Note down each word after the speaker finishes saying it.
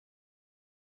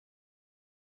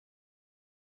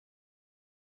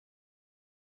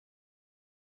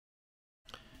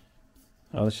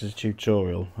Oh, this is a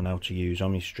tutorial on how to use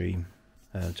Omnistream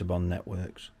to bond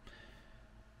networks.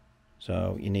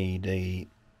 So you need the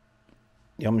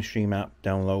Omnistream app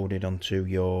downloaded onto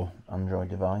your Android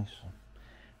device.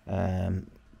 You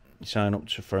sign up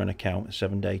for an account, a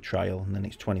 7-day trial, and then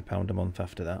it's £20 a month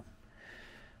after that.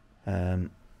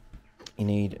 You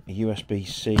need a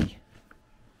USB-C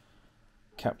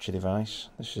capture device.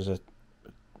 This is a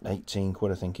 18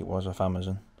 quid I think it was off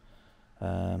Amazon.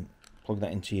 Plug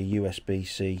that into your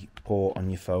USB-C port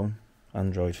on your phone,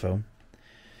 Android phone.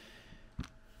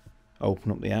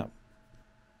 Open up the app.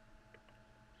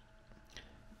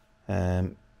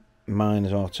 Mine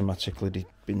has automatically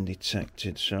been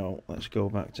detected, so let's go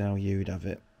back to how you'd have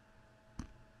it.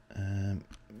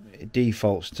 It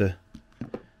defaults to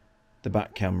the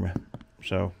back camera,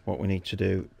 so what we need to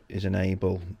do is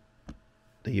enable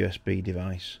the USB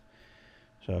device.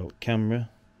 So camera,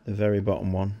 the very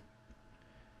bottom one.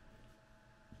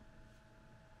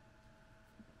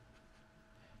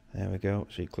 There we go.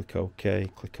 So you click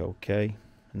OK,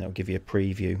 and that'll give you a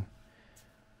preview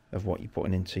of what you're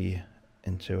putting into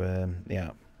the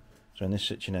app. So in this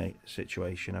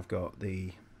situation, I've got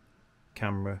the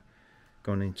camera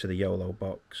going into the YOLO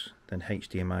box, then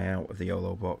HDMI out of the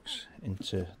YOLO box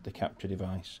into the capture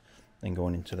device, then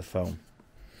going into the phone.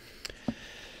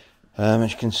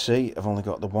 As you can see, I've only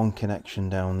got the one connection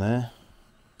down there,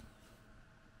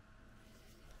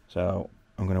 so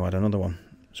I'm going to add another one.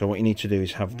 So what you need to do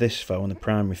is have this phone, the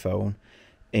primary phone,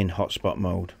 in hotspot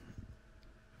mode.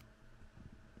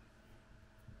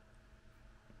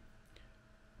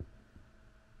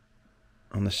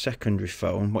 On the secondary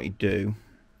phone, what you do,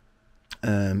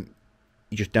 you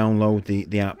just download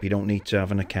the app. You don't need to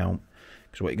have an account,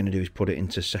 because what you're going to do is put it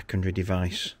into secondary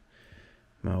device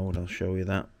mode. I'll show you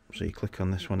that. So you click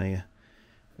on this one here,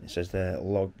 and it says there,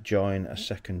 join a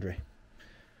secondary.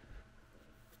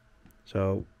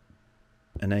 So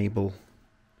enable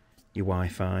your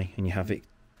Wi-Fi, and you have it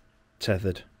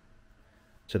tethered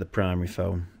to the primary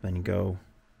phone. Then you go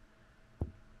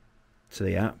to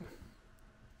the app.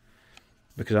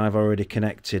 Because I've already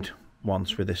connected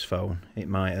once with this phone, it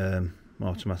might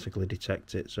automatically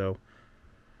detect it, so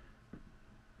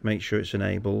make sure it's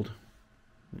enabled.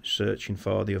 It's searching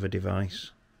for the other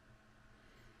device.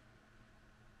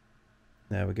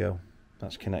 There we go,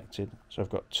 that's connected. So I've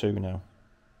got two now,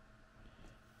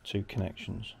 two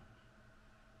connections.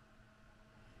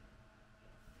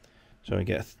 So we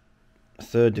get a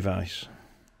third device,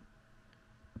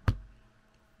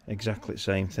 exactly the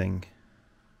same thing.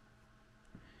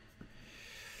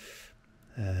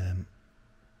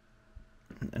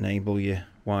 Enable your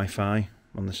Wi-Fi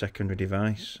on the secondary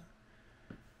device,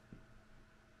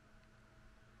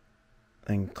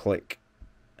 then click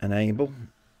enable,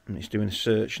 and it's doing a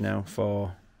search now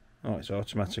for, oh, it's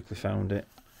automatically found it.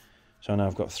 So now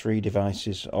I've got three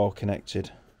devices all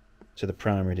connected to the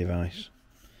primary device.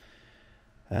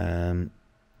 Then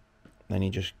you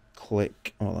just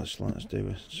click, well, let's do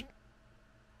a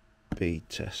speed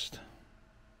test.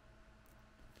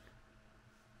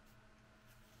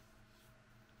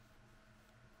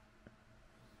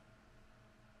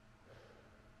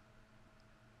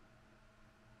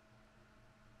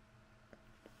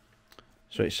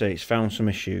 So it's found some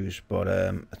issues, but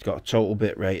it's got a total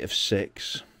bit rate of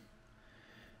 6,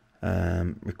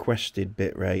 requested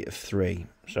bit rate of 3.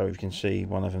 So you can see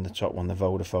one of them, the top one, the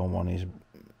Vodafone one, is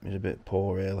a bit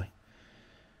poor really.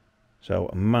 So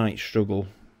I might struggle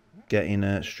getting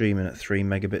streaming at 3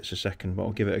 megabits a second, but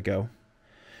I'll give it a go.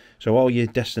 So all your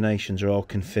destinations are all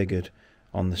configured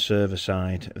on the server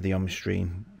side of the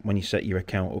Omnistream. When you set your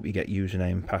account up, you get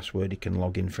username and password. You can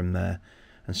log in from there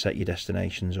and set your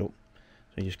destinations up.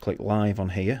 So you just click live on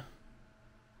here.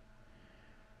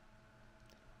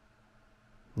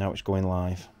 Now it's going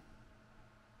live.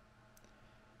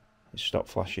 It's stopped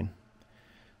flashing.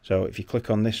 So if you click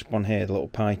on this one here, the little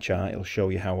pie chart, it'll show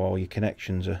you how all your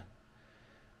connections are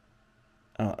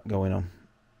going on.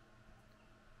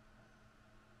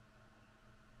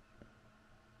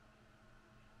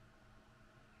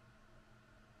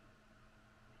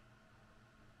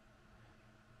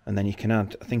 And then you can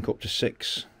add, I think, up to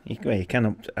 6. You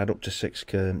can add up to 6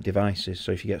 devices.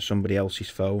 So if you get somebody else's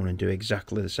phone and do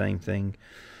exactly the same thing,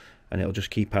 and it'll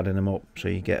just keep adding them up, so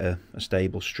you get a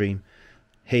stable stream.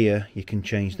 Here you can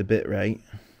change the bit rate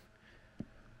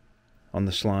on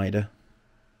the slider.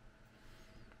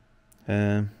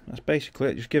 That's basically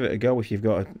it. Just give it a go if you've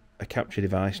got a capture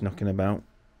device knocking about.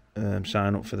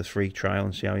 Sign up for the free trial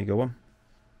and see how you go on.